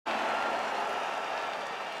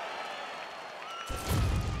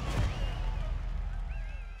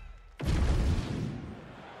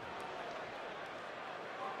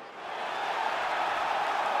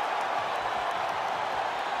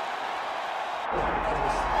Well,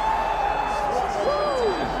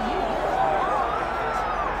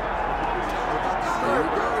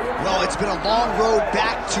 it's been a long road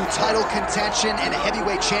back to title contention and a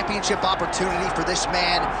heavyweight championship opportunity for this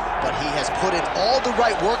man, but he has put in all the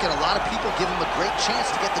right work, and a lot of people give him a great chance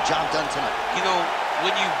to get the job done tonight. You know,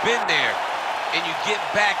 when you've been there and you get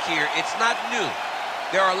back here, it's not new.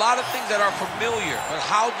 There are a lot of things that are familiar, but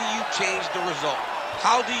how do you change the result?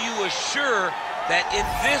 How do you assure that in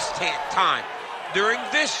this time, during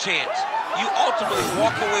this chance, you ultimately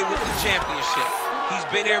walk away with the championship? He's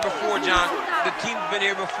been here before, John. The team's been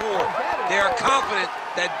here before. They are confident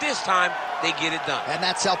that this time they get it done. And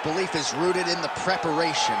that self-belief is rooted in the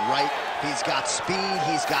preparation, right? He's got speed,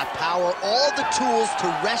 he's got power, all the tools to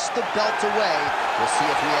wrest the belt away. We'll see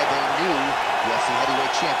if we have a new UFC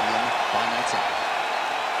heavyweight champion by night's end.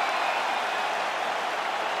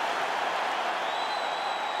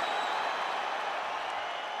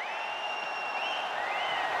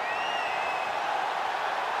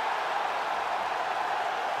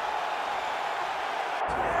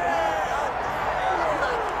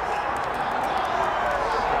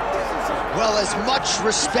 Well, as much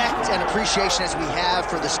respect and appreciation as we have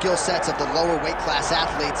for the skill sets of the lower weight class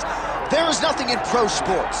athletes, there is nothing in pro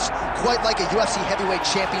sports quite like a UFC heavyweight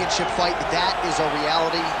championship fight. That is a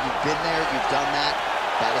reality. You've been there, you've done that.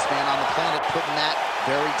 Baddest man on the planet putting that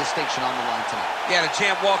very distinction on the line tonight. Yeah, the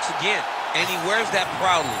champ walks again, and he wears that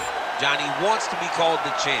proudly. Johnny wants to be called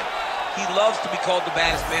the champ. He loves to be called the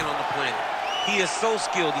baddest man on the planet. He is so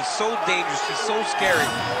skilled, he's so dangerous, he's so scary,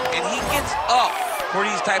 and he gets up for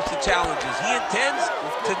these types of challenges. He intends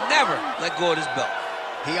to never let go of his belt.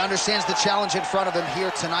 He understands the challenge in front of him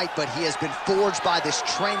here tonight, but he has been forged by this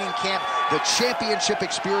training camp, the championship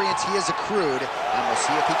experience he has accrued, and we'll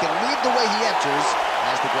see if he can lead the way he enters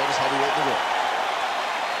as the greatest heavyweight in the world.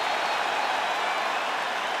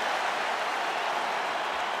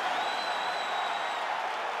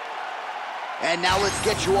 And now let's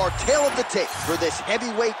get you our tale of the tape for this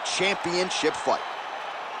heavyweight championship fight.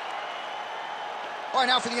 All right,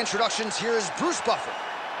 now for the introductions, here is Bruce Buffer.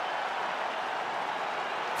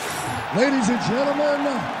 Ladies and gentlemen,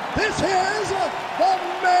 this is the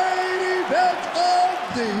main event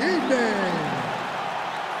of the evening.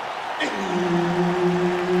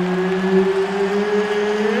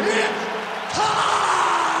 It's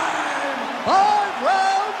time! 5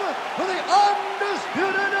 rounds for the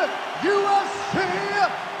undisputed UFC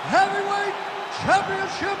Heavyweight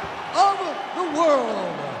Championship of the world.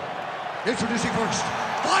 Introducing first,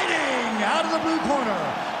 fighting out of the blue corner,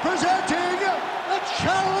 presenting the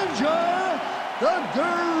challenger, the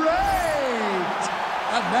Great.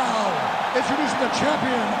 And now, introducing the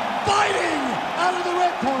champion, fighting out of the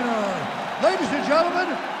red corner. Ladies and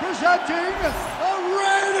gentlemen, presenting the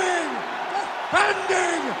reigning,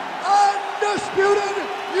 defending, undisputed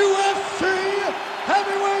UFC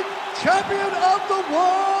Heavyweight Champion of the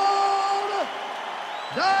world,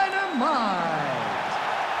 Dynamite.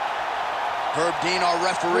 Herb Dean, our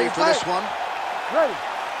referee for this one. Ready.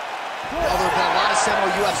 Well, there have been a lot of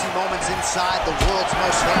seminal UFC moments inside the world's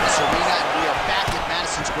most famous arena, and we are back at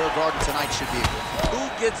Madison Square Garden tonight. Should be a good one. Who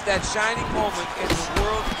gets that shining moment in the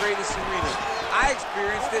world's greatest arena? I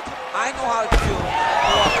experienced it. I know how it feels to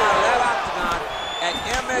walk out of that octagon at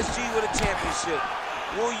MSG with a championship.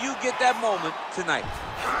 Will you get that moment tonight?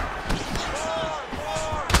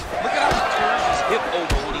 Look at how he turns his hip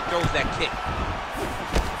over when he throws that kick.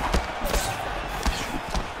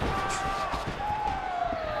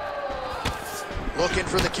 Looking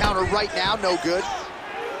for the counter right now, no good.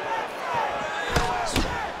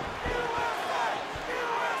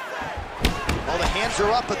 Well, the hands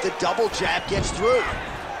are up, but the double jab gets through.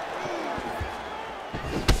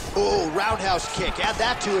 Oh, roundhouse kick. Add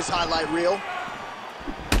that to his highlight reel.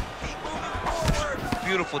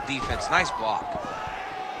 Beautiful defense, nice block.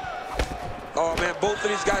 Oh man, both of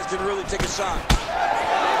these guys can really take a shot.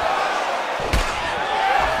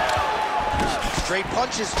 Straight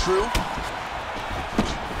punch is true.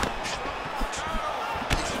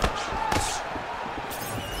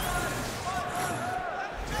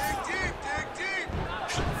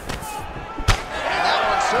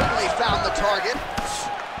 Certainly found the target.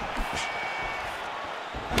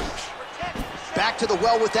 Back to the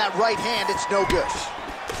well with that right hand, it's no good.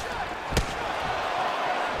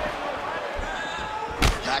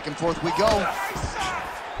 Back and forth we go.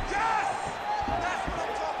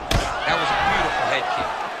 That was a beautiful head kick.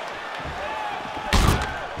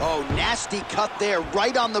 Oh, nasty cut there,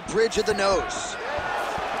 right on the bridge of the nose.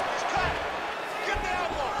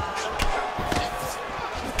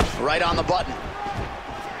 Right on the button.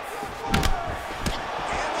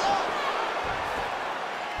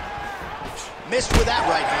 Missed with that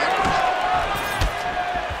right hand.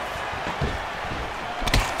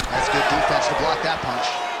 That's good defense to block that punch.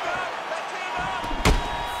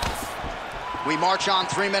 We march on,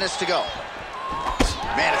 3 minutes to go.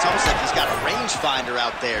 Man, it's almost like he's got a rangefinder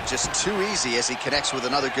out there. Just too easy as he connects with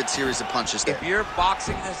another good series of punches there. If you're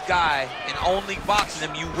boxing this guy and only boxing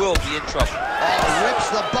him, you will be in trouble. Oh, rips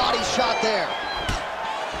the body shot there.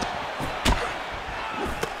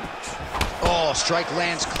 Oh, strike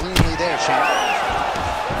lands cleanly there, champ.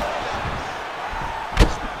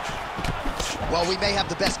 Well, we may have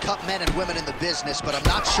the best cut men and women in the business, but I'm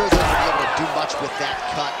not sure they're going to be able to do much with that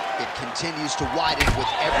cut. It continues to widen with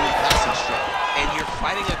every passing stroke. And you're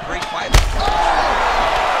fighting a great fighter. Oh,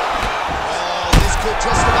 this could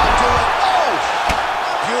just about do it. Oh,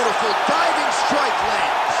 beautiful diving strike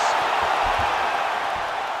lands.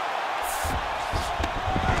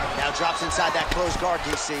 Now drops inside that closed guard,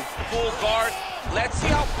 DC. Full guard. Let's see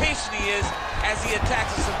how patient he is as he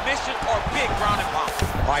attacks a submission or big ground and pound.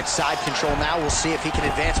 All right, side control now. We'll see if he can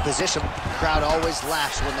advance position. Crowd always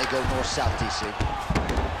laughs when they go north-south, DC.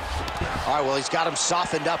 All right, well, he's got him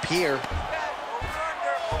softened up here.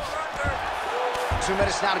 2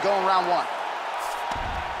 minutes now to go in round one.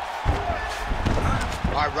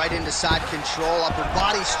 All right, right into side control. Upper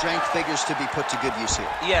body strength figures to be put to good use here.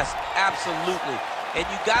 Yes, absolutely. And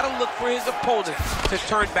you got to look for his opponent to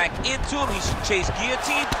turn back into him. He should chase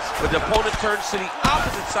guillotine. When the opponent turns to the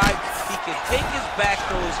opposite side, he can take his back,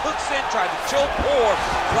 throw his hooks in, try to choke, or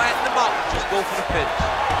flatten him out. Just go for the finish.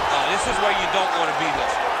 This is where you don't want to be,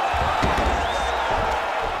 though.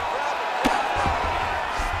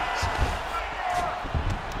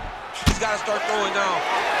 He's got to start throwing now.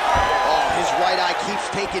 Oh, his right eye keeps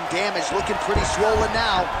taking damage. Looking pretty swollen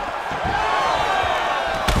now.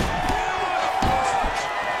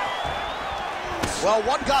 Well,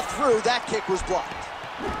 one got through. That kick was blocked.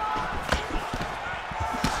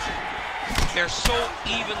 They're so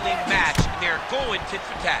evenly matched. They're going tit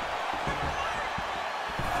for tat.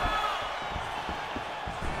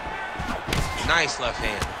 Nice left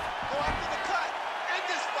hand. Go after the cut. End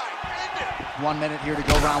this fight. End it. 1 minute here to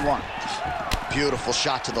go, round one. Beautiful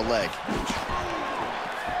shot to the leg.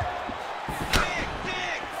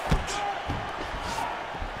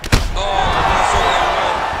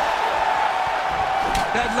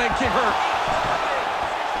 That leg kick hurt.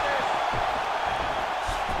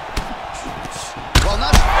 Well,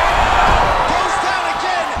 not goes down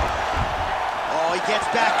again. Oh, he gets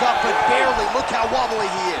back up, but barely. Look how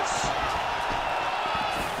wobbly he is.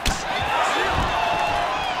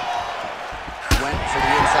 Went for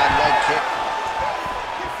the inside leg kick.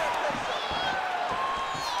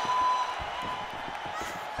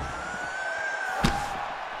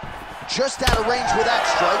 Just out of range with that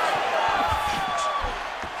strike.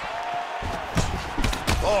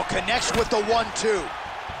 Oh, connects with the 1-2.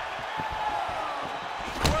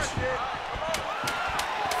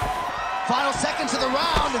 Final seconds of the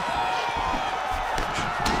round.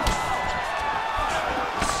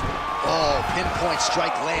 Oh, pinpoint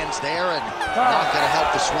strike lands there and not going to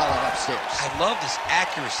help the swelling upstairs. I love this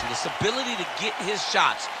accuracy, this ability to get his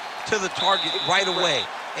shots to the target right away.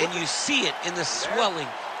 And you see it in the swelling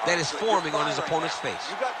that is forming on his opponent's face.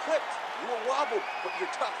 You got clipped. You were wobbled, but you're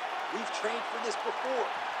tough. We've trained for this before.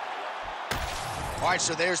 All right,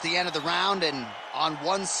 so there's the end of the round, and on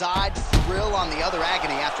one side, thrill, on the other,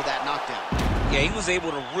 agony after that knockdown. Yeah, he was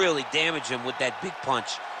able to really damage him with that big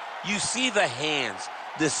punch. You see the hands,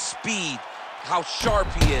 the speed, how sharp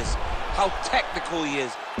he is, how technical he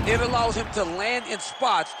is. It allows him to land in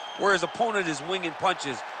spots where his opponent is winging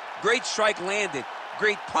punches. Great strike landed,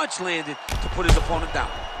 great punch landed to put his opponent down.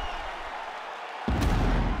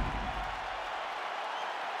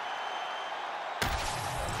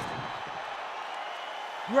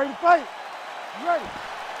 You ready to fight? You ready?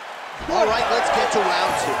 All right, let's get to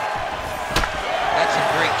round two. That's a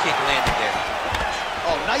great kick landed there.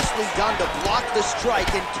 Oh, nicely done to block the strike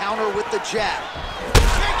and counter with the jab.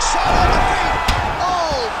 Big shot on the feet.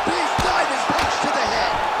 Oh, big diving punch to the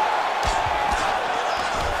head.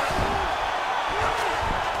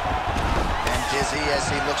 And dizzy as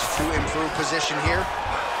he looks to improve position here.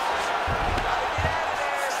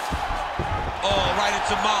 Oh, right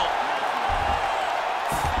into mount.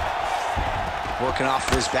 Working off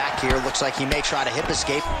of his back here. Looks like he may try to hip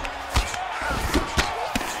escape.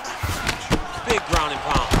 Big ground and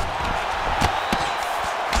pound.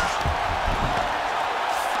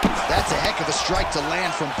 That's a heck of a strike to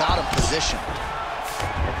land from bottom position.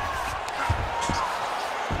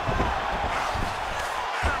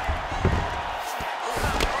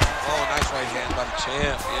 Oh, nice right hand by the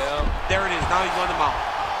champ, yeah. There it is, now he's on the mount.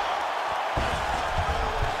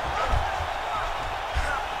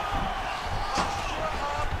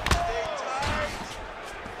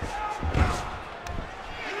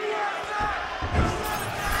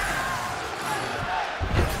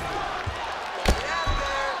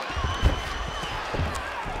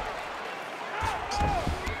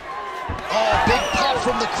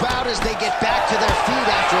 from the crowd as they get back to their feet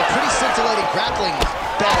after a pretty scintillating grappling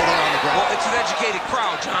battle there on the ground. Well, it's an educated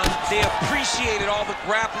crowd, John. They appreciated all the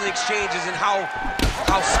grappling exchanges and how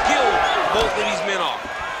skilled both of these men are.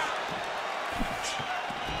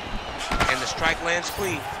 And the strike lands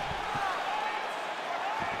clean.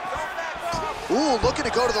 Ooh, looking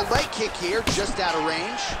to go to the leg kick here, just out of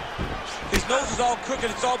range. His nose is all crooked,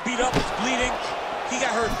 it's all beat up, it's bleeding. He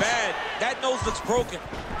got hurt bad. That nose looks broken.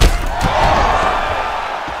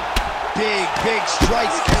 Big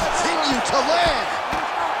strikes continue to land.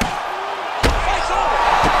 Fight's over.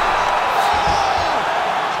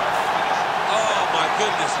 Oh, my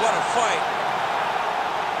goodness, what a fight.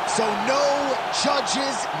 So no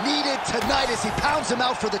judges needed tonight as he pounds him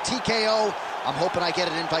out for the TKO. I'm hoping I get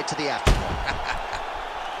an invite to the after.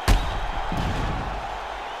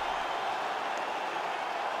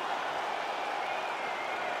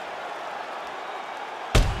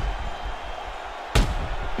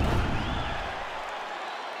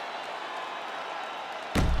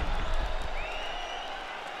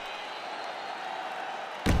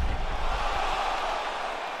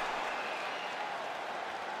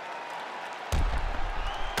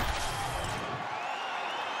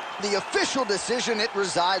 The official decision, it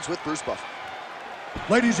resides with Bruce Buffer.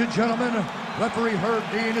 Ladies and gentlemen, referee Herb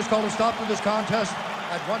Dean has called a stop to this contest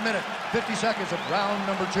at 1 minute, 50 seconds of round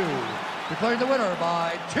number 2. Declaring the winner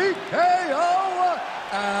by TKO,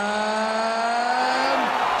 and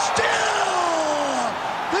still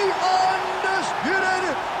the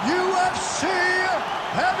undisputed UFC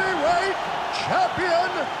heavyweight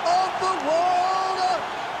champion of the world,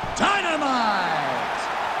 Dynamite!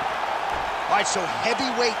 All right, so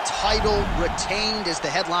heavyweight title retained is the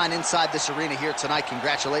headline inside this arena here tonight.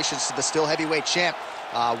 Congratulations to the still heavyweight champ.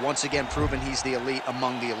 Once again, proven he's the elite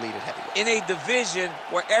among the elite at heavyweight. In a division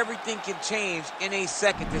where everything can change in a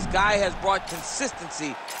second, this guy has brought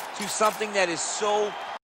consistency to something that is so